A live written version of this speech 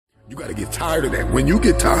gotta get tired of that. When you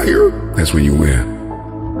get tired, that's when you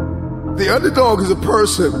win. The underdog is a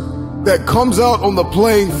person that comes out on the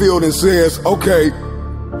playing field and says, okay,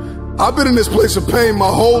 I've been in this place of pain my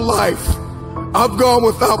whole life. I've gone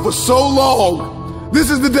without for so long. This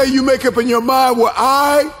is the day you make up in your mind where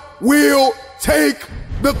I will take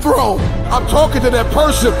the throne. I'm talking to that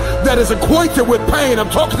person that is acquainted with pain. I'm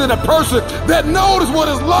talking to that person that knows what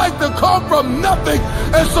it's like to come from nothing.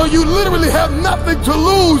 And so you literally have nothing to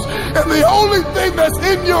lose. And the only thing that's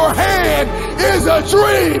in your hand is a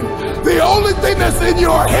dream. The only thing that's in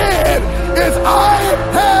your head is I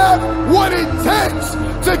have what it takes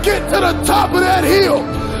to get to the top of that hill.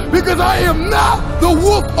 Because I am not the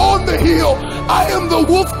wolf on the hill. I am the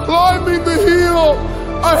wolf climbing the hill.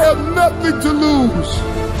 I have nothing to lose.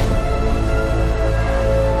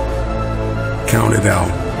 Counted out,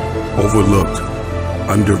 overlooked,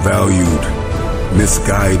 undervalued,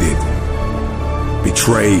 misguided,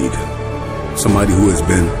 betrayed. Somebody who has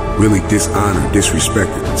been really dishonored,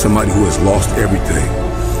 disrespected. Somebody who has lost everything,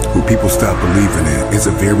 who people stop believing in, is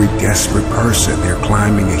a very desperate person. They're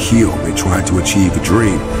climbing a hill. They're trying to achieve a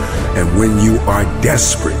dream. And when you are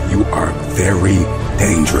desperate, you are very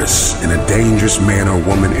dangerous. And a dangerous man or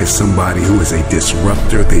woman is somebody who is a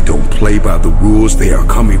disruptor. They don't play by the rules. They are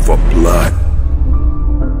coming for blood.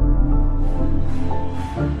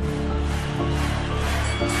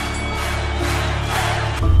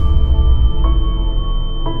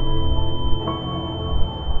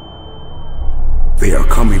 They are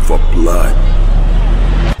coming for blood.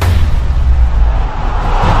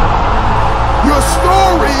 Your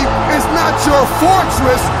story is not your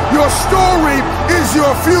fortress. Your story is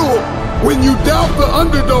your fuel. When you doubt the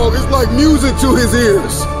underdog, it's like music to his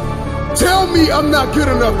ears. Tell me I'm not good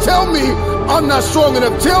enough. Tell me I'm not strong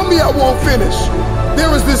enough. Tell me I won't finish.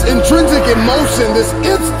 There is this intrinsic emotion, this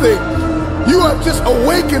instinct. You have just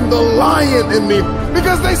awakened the lion in me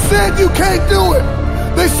because they said you can't do it.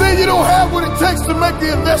 They said you don't have what it takes to make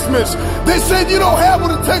the investments. They said you don't have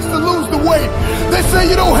what it takes to lose the weight. They say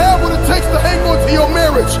you don't have what it takes to hang on to your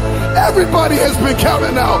marriage. Everybody has been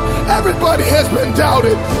counted out. Everybody has been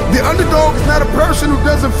doubted. The underdog is not a person who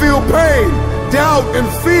doesn't feel pain, doubt, and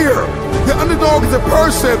fear. The underdog is a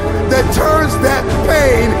person that turns that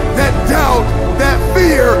pain, that doubt, that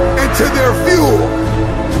fear into their fuel.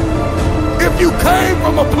 If you came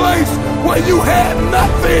from a place where you had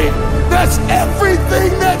nothing, that's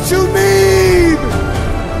everything that you need.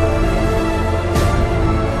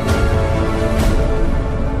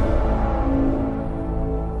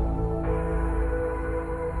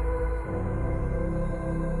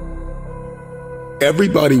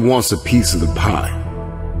 Everybody wants a piece of the pie.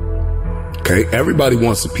 Okay? Everybody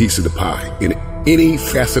wants a piece of the pie. In any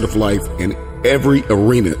facet of life, in every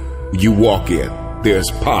arena you walk in,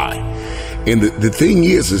 there's pie. And the thing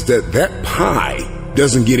is that pie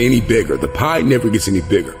doesn't get any bigger. The pie never gets any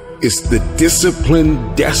bigger. It's the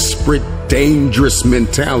disciplined, desperate, dangerous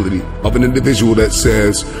mentality of an individual that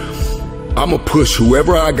says, I'm gonna push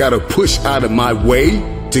whoever I gotta push out of my way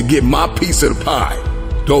to get my piece of the pie.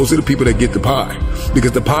 Those are the people that get the pie.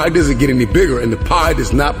 Because the pie doesn't get any bigger and the pie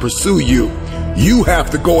does not pursue you. You have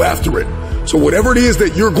to go after it. So whatever it is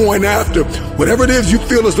that you're going after, whatever it is you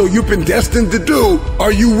feel as though you've been destined to do,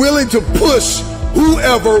 are you willing to push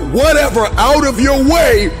whoever, whatever, out of your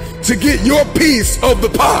way to get your piece of the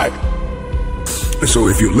pie? And so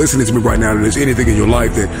if you're listening to me right now and there's anything in your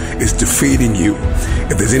life that is defeating you,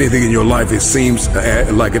 if there's anything in your life that seems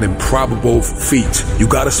like an improbable feat, you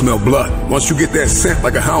gotta smell blood. Once you get that scent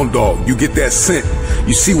like a hound dog, you get that scent,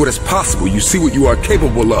 you see what is possible, you see what you are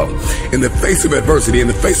capable of. In the face of adversity, in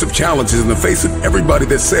the face of challenges, in the face of everybody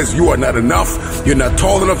that says you are not enough, you're not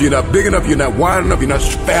tall enough, you're not big enough, you're not wide enough, you're not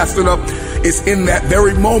fast enough, it's in that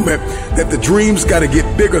very moment that the dreams gotta get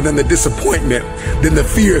bigger than the disappointment, than the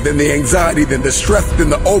fear, than the anxiety, than the stress, than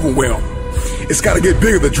the overwhelm. It's got to get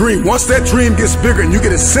bigger, the dream. Once that dream gets bigger and you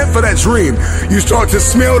get a scent for that dream, you start to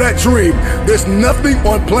smell that dream. There's nothing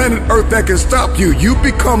on planet Earth that can stop you. You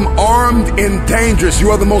become armed and dangerous. You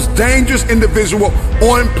are the most dangerous individual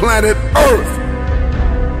on planet Earth.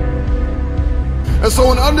 And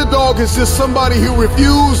so an underdog is just somebody who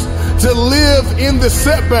refused to live in the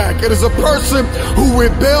setback. It is a person who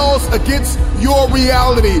rebels against your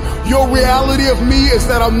reality. Your reality of me is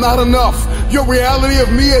that I'm not enough. Your reality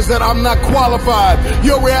of me is that I'm not qualified.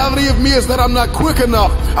 Your reality of me is that I'm not quick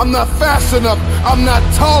enough. I'm not fast enough. I'm not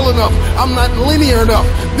tall enough. I'm not linear enough.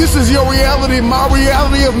 This is your reality. My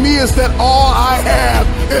reality of me is that all I have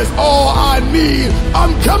is all I need.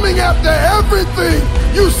 I'm coming after everything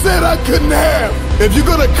you said I couldn't have. If you're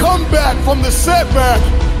gonna come back from the setback,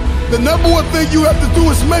 The number one thing you have to do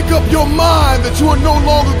is make up your mind that you are no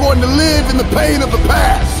longer going to live in the pain of the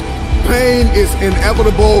past. Pain is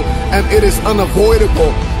inevitable and it is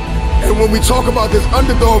unavoidable. And when we talk about this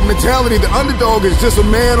underdog mentality, the underdog is just a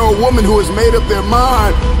man or a woman who has made up their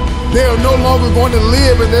mind. They are no longer going to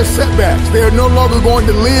live in their setbacks. They are no longer going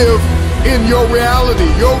to live in your reality.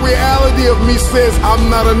 Your reality of me says I'm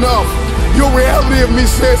not enough. Your reality of me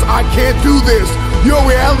says I can't do this. Your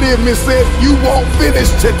reality of me says you won't finish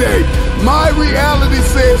today. My reality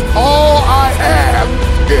says all I have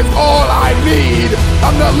is all I need.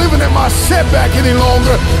 I'm not living in my setback any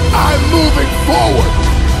longer. I'm moving forward.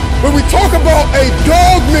 When we talk about a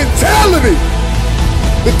dog mentality,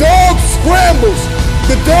 the dog scrambles,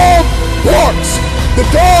 the dog barks, the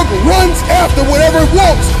dog runs after whatever it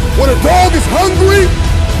wants. When a dog is hungry,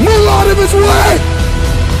 move out of his way,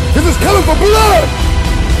 because it's coming for blood.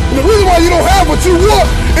 And the reason why you don't have what you want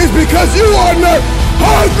is because you are not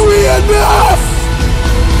hungry enough.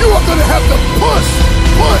 You are going to have to push,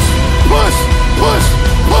 push, push, push,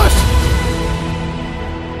 push.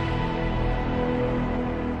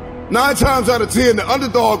 9 times out of 10, the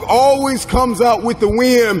underdog always comes out with the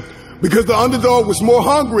win because the underdog was more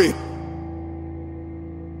hungry.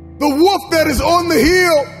 The wolf that is on the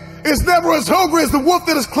hill is never as hungry as the wolf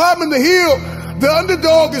that is climbing the hill. The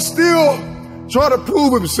underdog is still trying to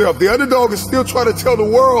prove himself. The underdog is still trying to tell the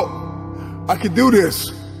world, I can do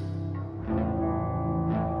this.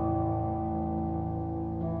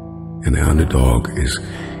 And the underdog is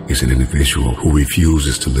an individual who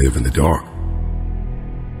refuses to live in the dark.